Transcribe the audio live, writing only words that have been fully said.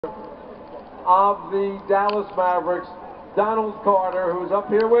of the Dallas Mavericks, Donald Carter, who's up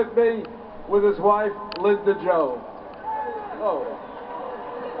here with me with his wife, Linda Jo. Oh.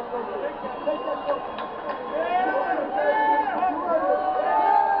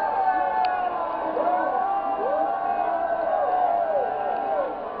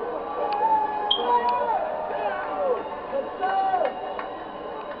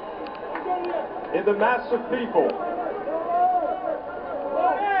 In the mass of people,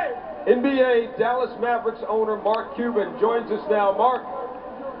 NBA Dallas Mavericks owner Mark Cuban joins us now. Mark, 11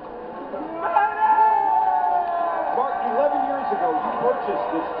 years ago you purchased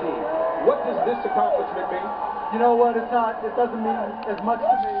this team. What does this accomplishment mean? You know what, it doesn't mean as much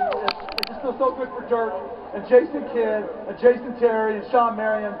to me. It just feels so good for Dirk and Jason Kidd and Jason Terry and Sean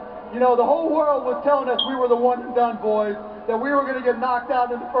Marion. You know, the whole world was telling us we were the one and done boys, that we were going to get knocked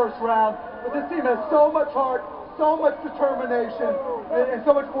out in the first round. But this team has so much heart, so much determination, and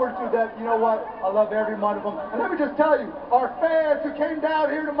so much fortitude that, you know what, I love every one of them. And let me just tell you, our fans who came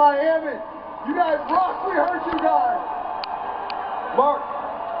down here to Miami, you guys rock, we heard you guys. Mark,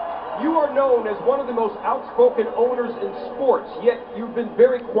 you are known as one of the most outspoken owners in sports, yet you've been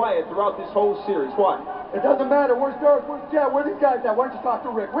very quiet throughout this whole series. Why? It doesn't matter. Where's Dirk? Where's Jeff? Where are these guys at? Why don't you talk to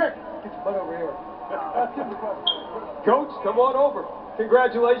Rick? Rick, get your butt over here. Ask him the question. Coach, come on over.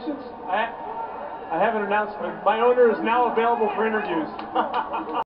 Congratulations. I have an announcement. My owner is now available for interviews.